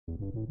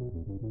Hey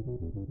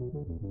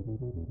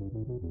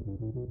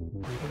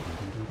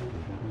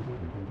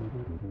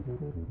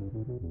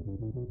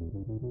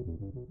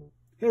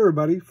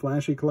everybody,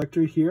 Flashy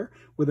Collector here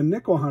with a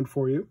nickel hunt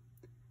for you.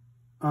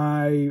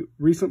 I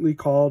recently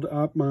called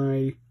up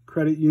my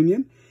credit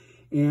union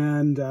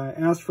and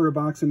asked for a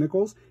box of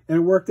nickels, and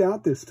it worked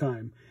out this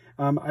time.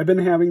 I've been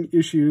having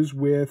issues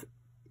with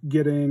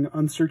getting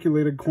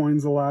uncirculated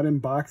coins a lot in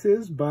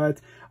boxes, but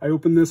I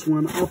opened this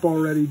one up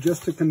already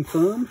just to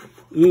confirm,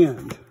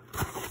 and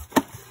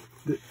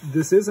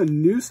this is a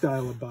new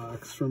style of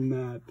box from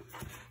that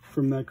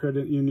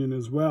credit union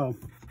as well.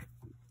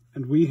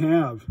 And we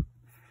have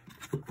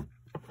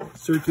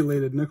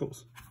circulated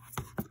nickels.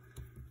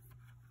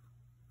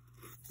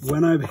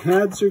 When I've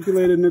had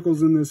circulated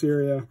nickels in this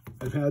area,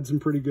 I've had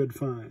some pretty good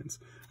finds.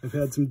 I've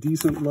had some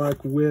decent luck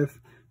with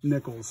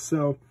nickels.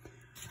 So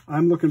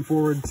I'm looking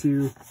forward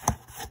to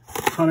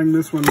hunting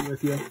this one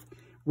with you.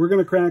 We're going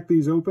to crack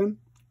these open,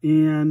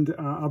 and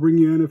I'll bring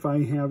you in if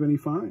I have any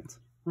finds.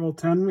 Roll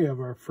 10, we have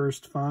our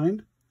first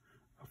find,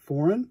 a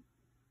foreign.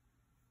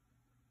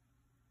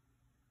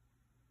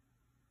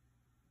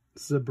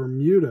 This is a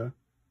Bermuda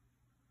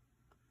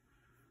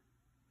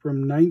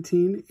from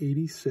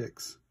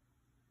 1986.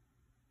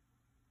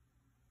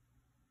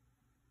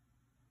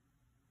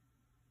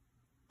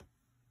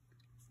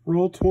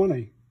 Roll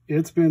 20.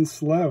 It's been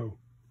slow,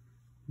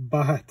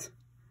 but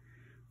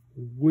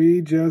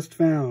we just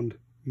found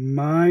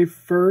my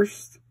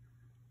first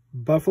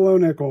buffalo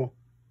nickel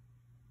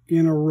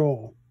in a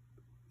roll.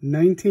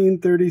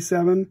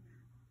 1937.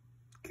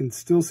 Can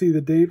still see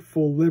the date,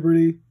 full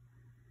liberty.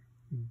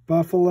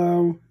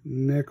 Buffalo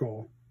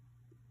nickel.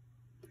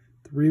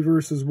 The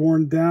reverse is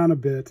worn down a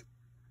bit,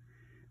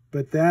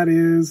 but that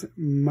is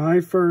my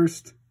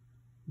first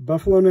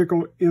buffalo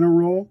nickel in a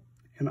roll,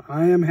 and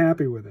I am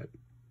happy with it.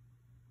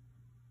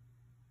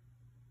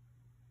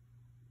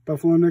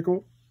 Buffalo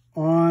nickel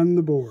on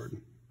the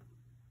board.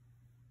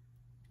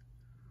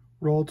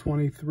 Roll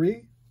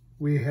 23.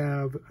 We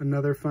have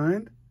another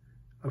find,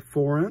 a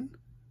foreign,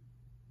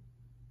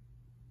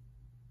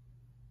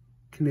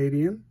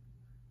 Canadian,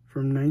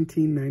 from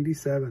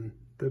 1997,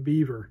 the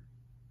Beaver.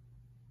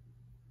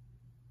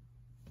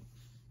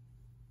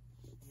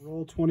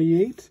 Roll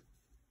 28,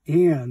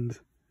 and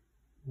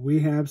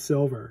we have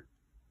silver.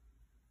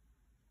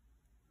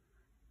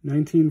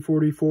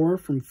 1944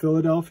 from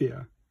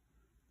Philadelphia,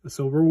 a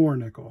silver war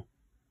nickel.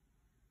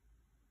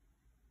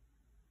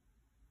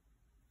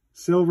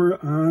 Silver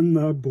on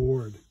the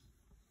board.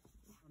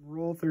 On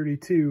roll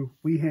 32,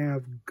 we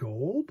have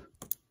gold.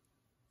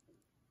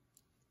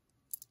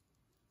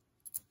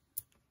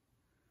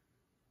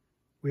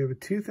 We have a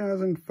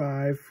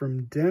 2005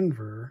 from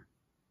Denver,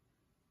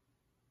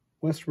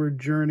 Westward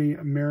Journey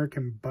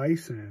American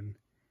Bison,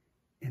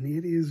 and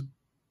it is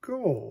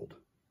gold.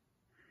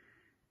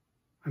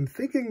 I'm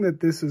thinking that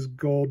this is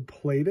gold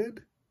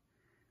plated.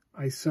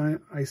 I saw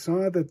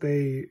that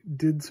they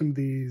did some of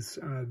these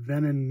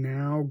Then and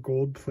Now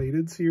gold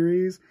plated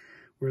series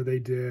where they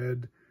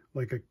did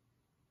like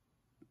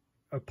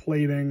a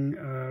plating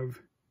of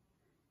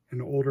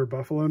an older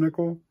buffalo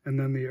nickel, and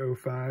then the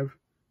 05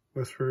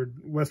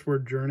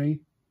 Westward Journey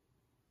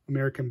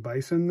American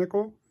Bison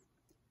nickel.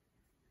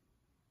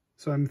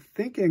 So I'm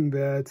thinking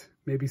that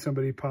maybe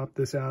somebody popped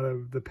this out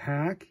of the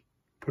pack,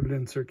 put it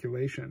in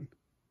circulation.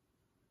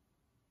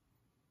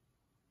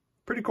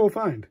 Pretty cool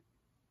find.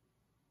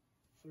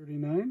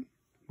 39,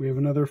 we have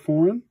another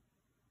foreign,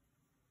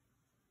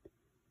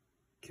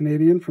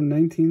 Canadian from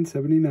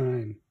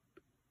 1979.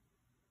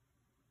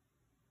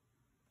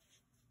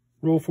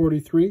 Roll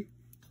 43,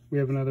 we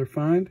have another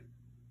find,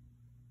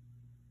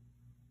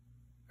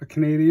 a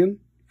Canadian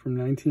from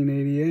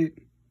 1988.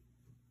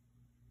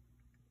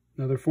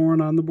 Another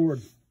foreign on the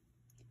board.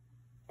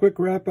 Quick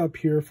wrap up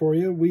here for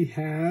you. We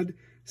had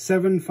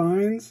 7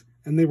 finds,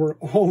 and they were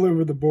all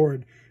over the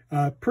board.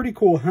 Pretty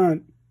cool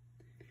hunt.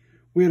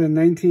 We had a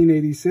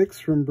 1986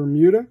 from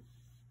Bermuda.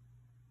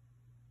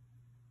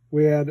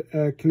 We had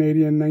a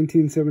Canadian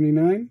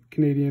 1979,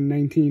 Canadian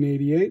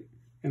 1988,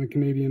 and a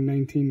Canadian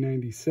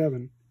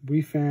 1997.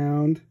 We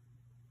found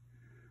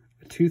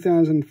a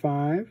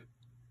 2005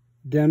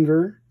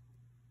 Denver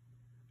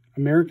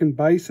American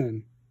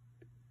Bison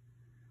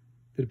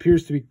that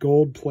appears to be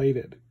gold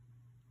plated.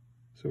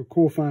 So a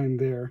cool find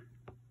there.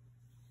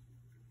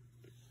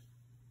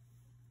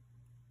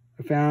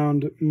 I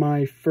found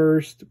my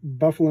first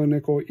buffalo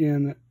nickel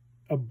in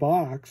a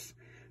box,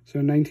 so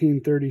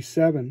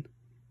 1937.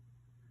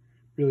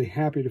 Really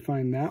happy to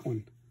find that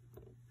one.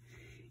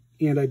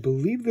 And I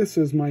believe this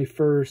is my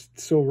first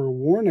silver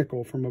war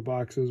nickel from a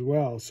box as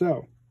well.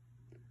 So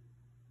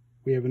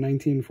we have a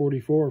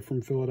 1944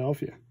 from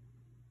Philadelphia.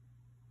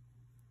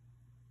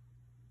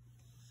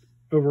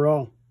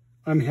 Overall,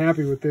 I'm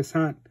happy with this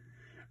hunt.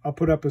 I'll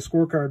put up a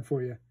scorecard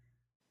for you.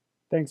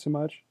 Thanks so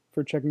much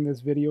for checking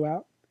this video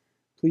out.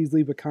 Please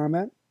leave a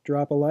comment,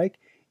 drop a like,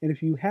 and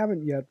if you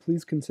haven't yet,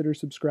 please consider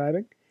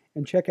subscribing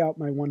and check out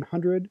my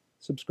 100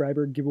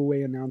 subscriber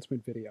giveaway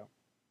announcement video.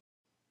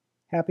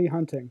 Happy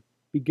hunting,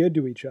 be good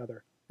to each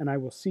other, and I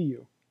will see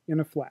you in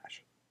a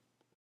flash.